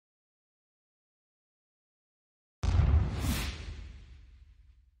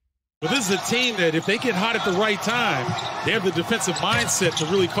Well, this is a team that if they get hot at the right time, they have the defensive mindset to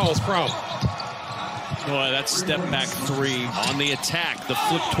really cause problems. Boy, that step back three on the attack, the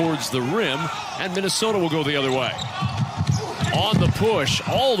flip towards the rim, and Minnesota will go the other way. On the push,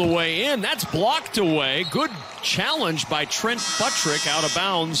 all the way in, that's blocked away. Good challenge by Trent Buttrick, out of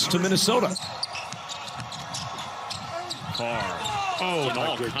bounds to Minnesota. Carr. Oh, and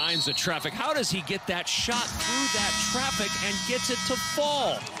all kinds of traffic. How does he get that shot through that traffic and gets it to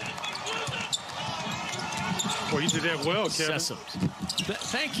fall? Well, you did that well, Kevin.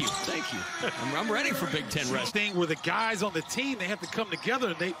 Thank you. I'm ready for Big Ten rest. Thing where the guys on the team, they have to come together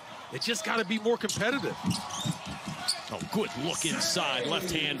and they just got to be more competitive. Oh, good look inside. Left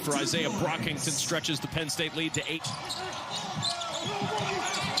hand for Isaiah Brockington stretches the Penn State lead to 8.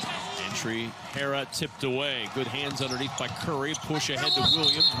 Entry, Hera tipped away. Good hands underneath by Curry. Push ahead to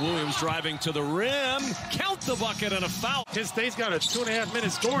Williams. Williams driving to the rim. Count the bucket and a foul. Penn State's got a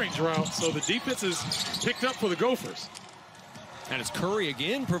 2.5-minute scoring drought, so the defense is picked up for the Gophers. And it's Curry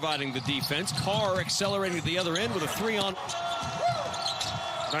again providing the defense. Carr accelerating to the other end with a 3-on.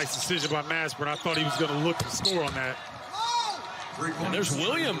 Nice decision by Mashburn. I thought he was going to look to score on that. And there's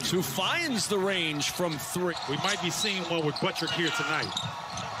Williams, who finds the range from 3. We might be seeing one with Buttrick here tonight.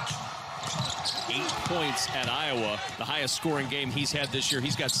 8 points at Iowa, the highest scoring game he's had this year.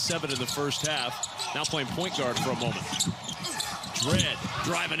 He's got 7 in the first half. Now playing point guard for a moment. Dredd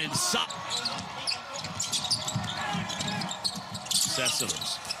driving inside.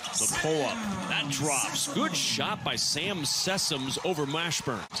 Sessoms, the pull-up, that drops. Good shot by Sam Sessoms over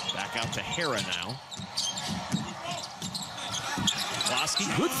Mashburn. Back out to Hera now. Klosky,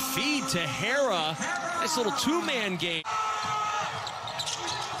 good feed to Hera. Nice little two-man game.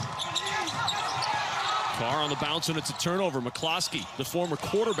 Carr on the bounce, and it's a turnover. McCloskey, the former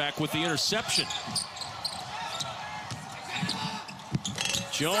quarterback, with the interception.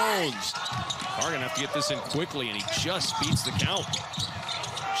 Jones. Carr gonna have to get this in quickly, and he just beats the count.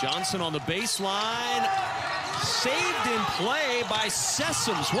 Johnson on the baseline. Saved in play by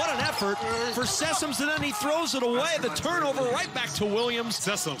Sessoms. What an effort for Sessoms, and then he throws it away. The turnover right back to Williams.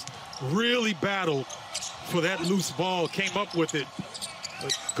 Sessoms really battled for that loose ball, came up with it,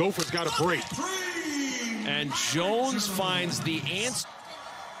 but Gophers got a break. And Jones finds the answer.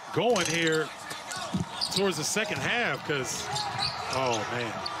 Going here towards the second half, because, oh,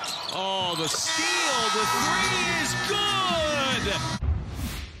 man. Oh, the steal, the 3 is good!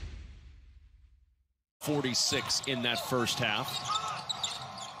 46 in that first half.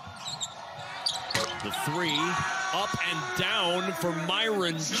 The 3 up and down for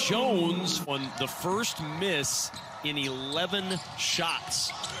Myreon Jones on the first miss in 11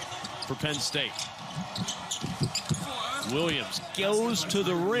 shots for Penn State. Williams goes to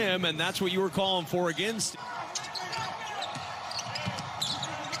the rim, and that's what you were calling for again.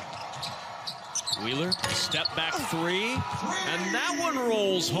 Wheeler, step back 3, and that one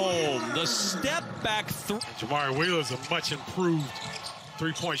rolls home. The step back 3. Jamari Wheeler's a much improved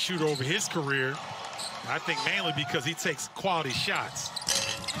three-point shooter over his career. I think mainly because he takes quality shots.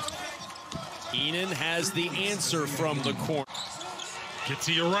 Enan has the answer from the corner. Get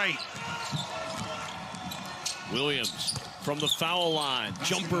to your right. Williams from the foul line.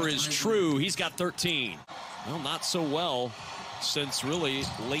 Jumper is true. He's got 13. Well, not so well since really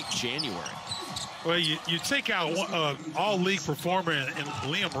late January. Well, you take out all-league performer in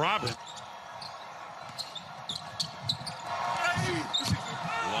Liam Robin.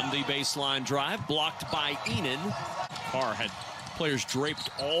 Lundy baseline drive blocked by Enan. Carr had players draped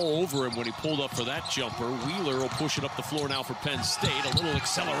all over him when he pulled up for that jumper. Wheeler will push it up the floor now for Penn State. A little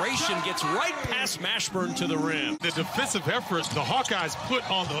acceleration, gets right past Mashburn to the rim. The defensive effort the Hawkeyes put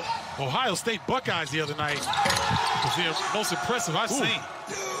on the Ohio State Buckeyes the other night was the most impressive I've seen.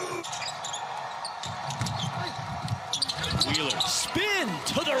 Wheeler, spin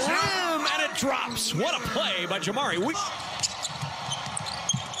to the rim, and it drops. What a play by Jamari.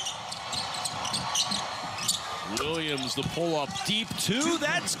 Williams, the pull-up deep 2.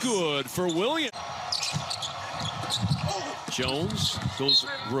 That's good for Williams. Jones goes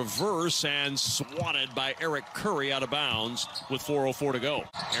reverse and swatted by Eric Curry out of bounds with 4:04 to go.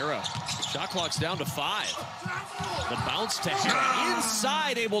 Hera, shot clock's down to 5. The bounce to Hera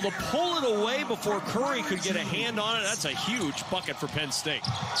inside, able to pull it away before Curry could get a hand on it. That's a huge bucket for Penn State.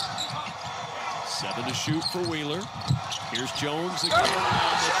 7 to shoot for Wheeler. Here's Jones again on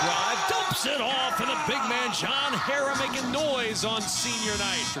the drive. Dumps it off, and the big man, John Hera, making noise on senior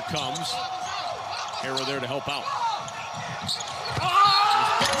night. Here comes Hera there to help out.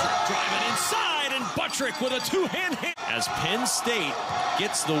 Driving inside, and Buttrick with a two-hand hit. As Penn State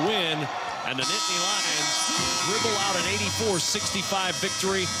gets the win And the Nittany Lions dribble out an 84-65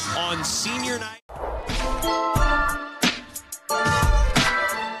 victory on senior night.